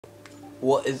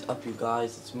What is up, you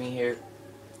guys? It's me here,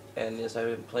 and yes, I've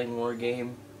been playing War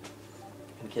Game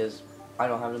because I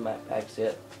don't have the map packs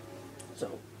yet, so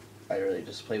I really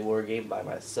just play War Game by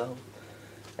myself.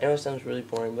 I know it sounds really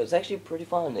boring, but it's actually pretty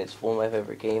fun. It's one of my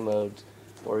favorite game modes,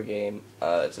 War Game.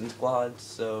 It's in squads,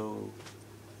 so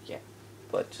yeah.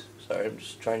 But sorry, I'm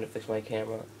just trying to fix my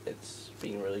camera. It's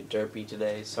being really derpy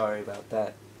today. Sorry about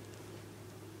that.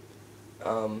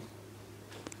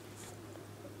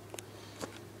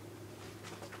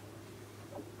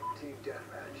 Team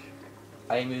deathmatch.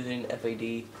 I am using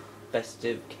FAD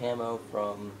Festive Camo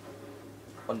from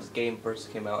when this game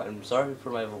first came out, and I'm sorry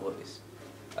for my voice.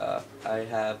 I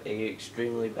have a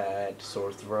extremely bad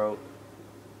sore throat,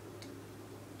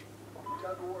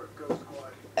 Time to work, Go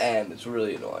Squad. and it's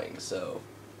really annoying, so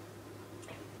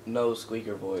no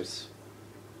squeaker voice.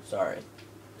 Sorry.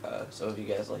 Some of you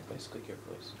guys like my squeaker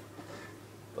voice.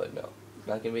 But no,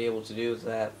 not gonna be able to do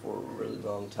that for a really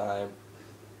long time.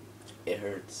 It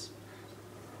hurts.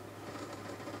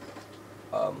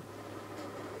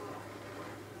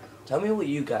 Tell me what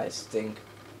you guys think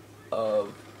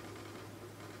of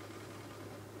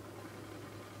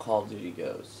Call of Duty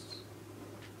Ghosts.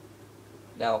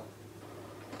 Now,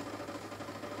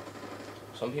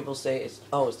 some people say it's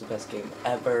the best game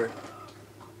ever. Care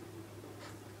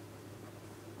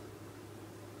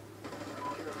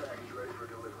package ready for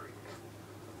delivery.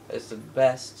 It's the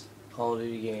best Call of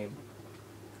Duty game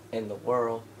in the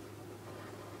world.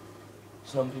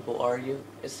 Some people argue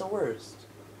it's the worst.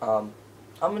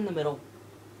 I'm in the middle.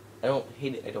 I don't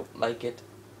hate it, I don't like it.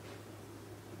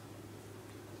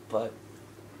 But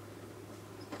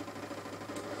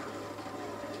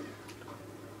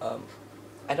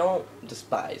I don't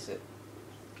despise it.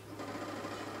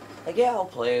 Like, yeah, I'll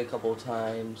play a couple of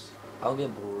times. I'll get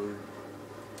bored.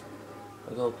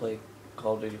 I'll go play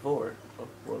Call of Duty 4, or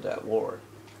World at War.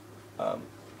 I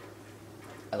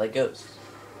like Ghosts.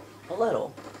 A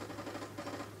little.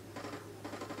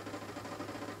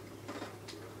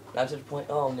 Not to the point,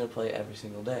 oh, I'm gonna play it every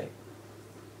single day.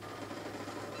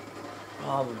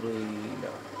 Probably no.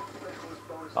 Specialist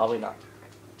bonus. Probably not.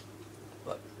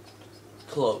 But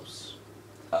close.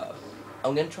 I'm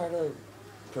gonna try to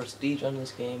prestige on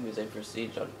this game because I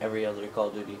prestige on every other Call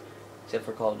of Duty except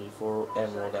for Call of Duty 4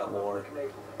 and World at War.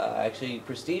 Actually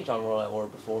prestige on World at War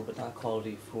before, but not Call of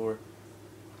Duty 4.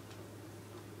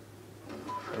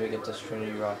 Let me get this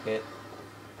Trinity rocket.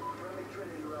 Friendly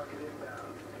Trinity rocket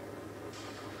inbound.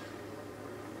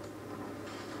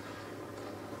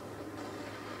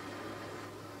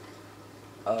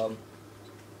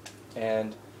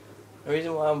 And the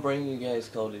reason why I'm bringing you guys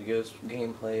Call of Duty Ghost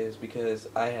gameplay is because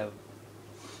I have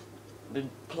been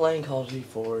playing Call of Duty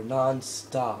 4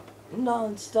 non-stop,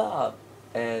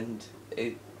 and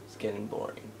it's getting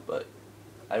boring. But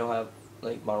I don't have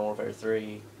like Modern Warfare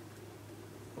 3,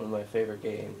 one of my favorite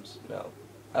games. No,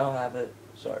 I don't have it.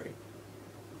 Sorry.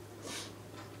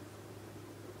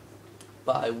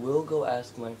 But I will go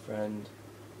ask my friend.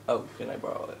 Oh, can I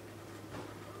borrow it?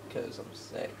 Because I'm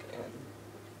sick and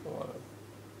I want to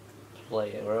play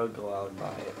it, or I'll go out and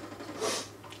buy it.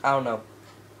 I don't know.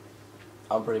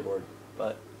 I'm pretty bored,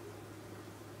 but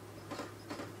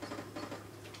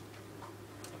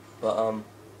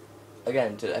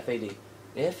again, to the FAD.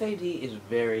 The FAD is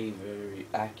very, very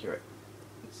accurate.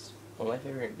 It's one of my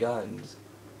favorite guns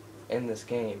in this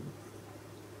game.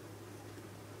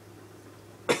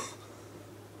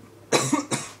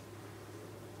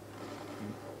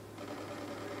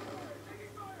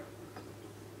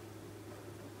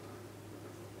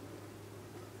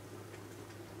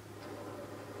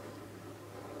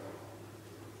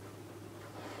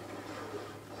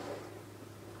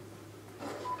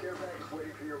 Care package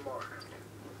waiting for your mark.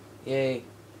 Yay.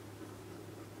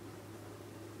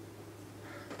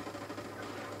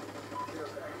 Care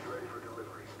package ready for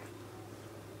delivery.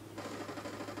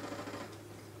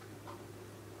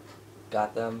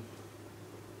 Got them.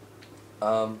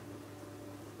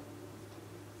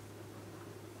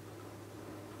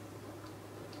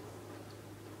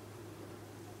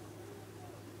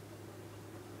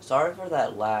 Sorry for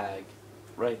that lag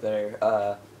right there.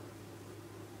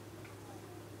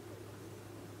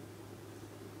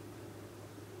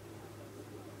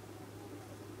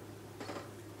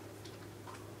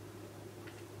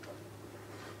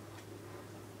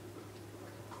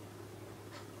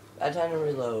 I had time to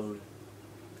reload.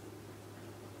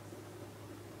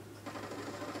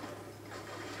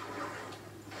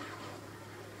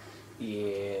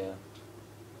 Yeah.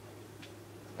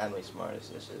 Not my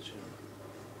smartest decision.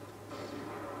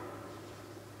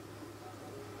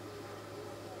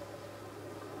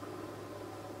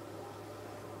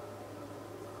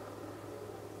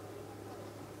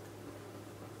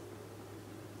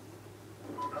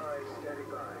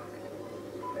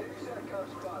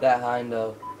 That kind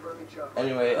of. Friendly chopper.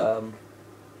 Anyway,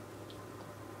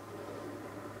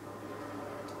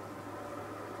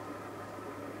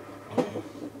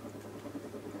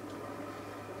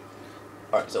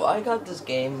 alright, so I got this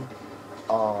game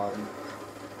on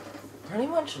pretty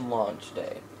much launch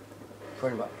day.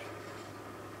 Pretty much.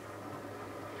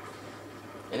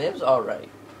 And it was alright.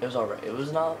 It was alright. It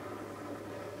was not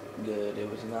good. It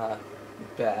was not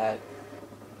bad.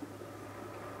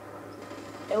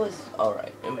 It was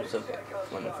alright. It was okay.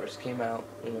 When it first came out,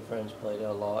 and my friends played it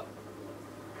a lot.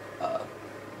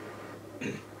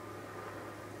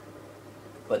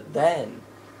 But then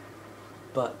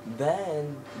the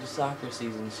soccer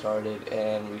season started,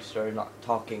 and we started not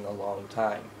talking a long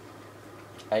time.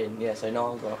 And yes, I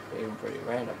know I'm being pretty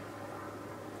random,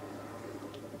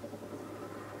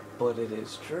 but it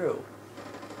is true.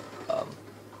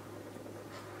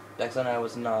 Back then I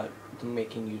was not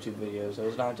making YouTube videos. I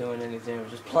was not doing anything. I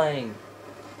was just playing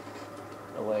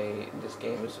the way this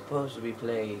game is supposed to be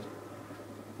played.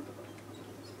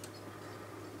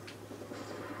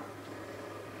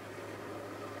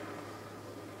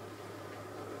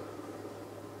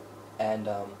 And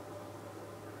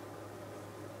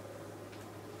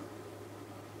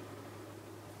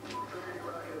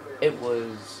it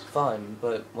was fun,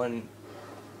 but when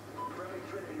Friendly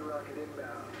Trinity rocket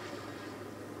inbound.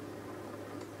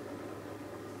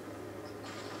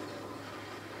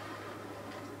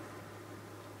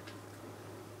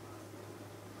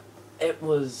 it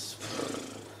was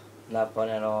not fun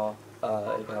at all,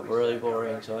 it got really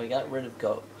boring, so I got rid of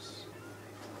Ghosts.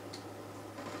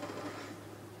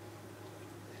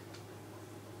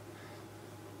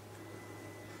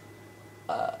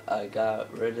 I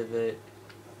got rid of it.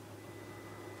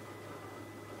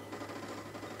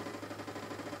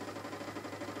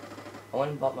 I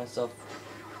went and bought myself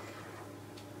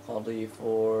Call of Duty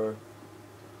 4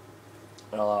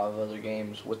 and a lot of other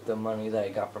games with the money that I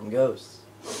got from Ghosts.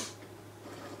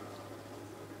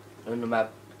 And the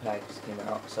map packs came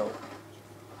out, so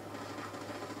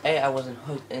I wasn't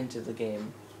hooked into the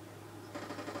game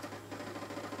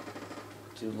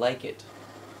to like it.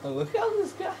 Oh, look at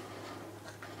this guy.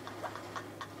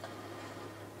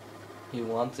 He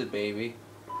wants it, baby.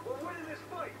 We're winning this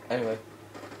fight. Anyway.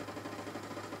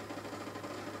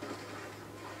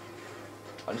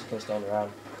 I'm just gonna stand around.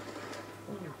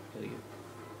 Kill you.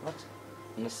 What?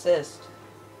 An assist?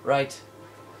 Right.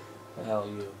 The hell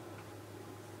you.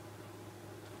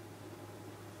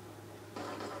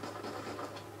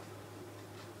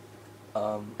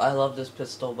 I love this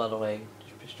pistol, by the way.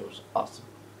 This pistol is awesome.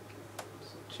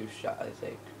 It's a 2-shot, I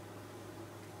think.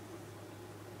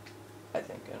 I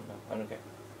don't know. I don't care.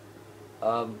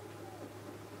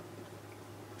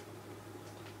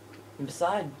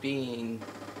 Besides being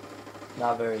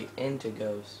not very into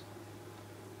Ghosts,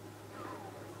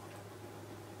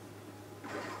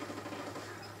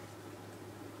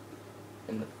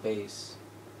 in the face,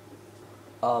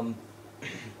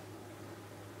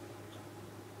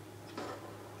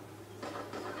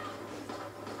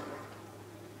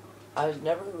 I was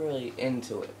never really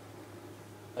into it,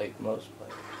 like most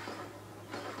players.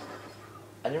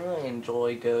 I didn't really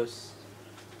enjoy Ghosts.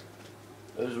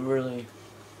 It was really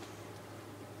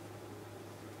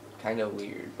kind of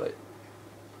weird, but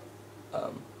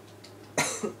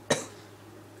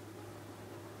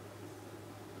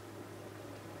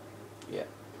yeah.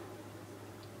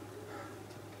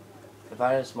 If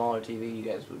I had a smaller TV, you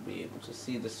guys would be able to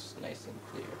see this nice and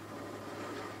clear.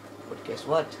 But guess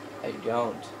what? I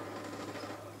don't.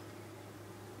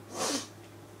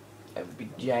 I have a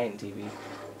big giant TV,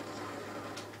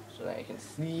 so that I can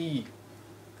see.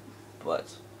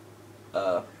 But,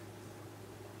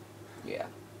 yeah.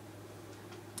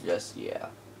 Just, yeah.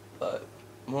 But,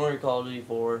 more Call of Duty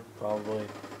 4, probably.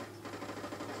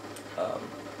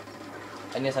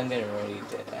 I guess I'm getting ready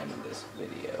to end this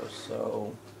video,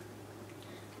 so,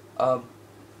 Call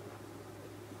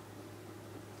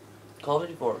of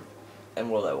Duty 4 and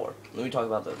World at War. Let me talk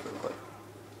about those real quick.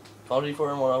 Call of Duty 4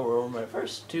 and World at War were my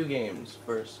first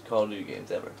Call of Duty games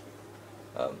ever.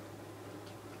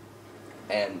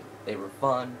 And they were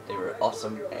fun, they were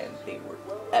awesome, and they were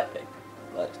epic.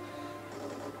 But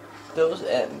those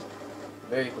end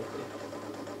very quickly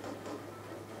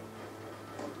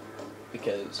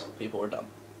because people were dumb.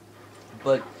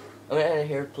 But I'm gonna end it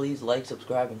here. Please like,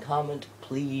 subscribe, and comment.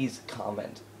 Please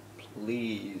comment.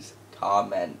 Please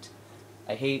comment.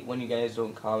 I hate when you guys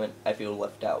don't comment. I feel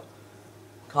left out.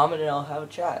 Comment and I'll have a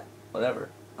chat. Whatever.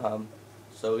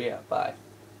 So yeah, bye.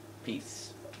 Peace.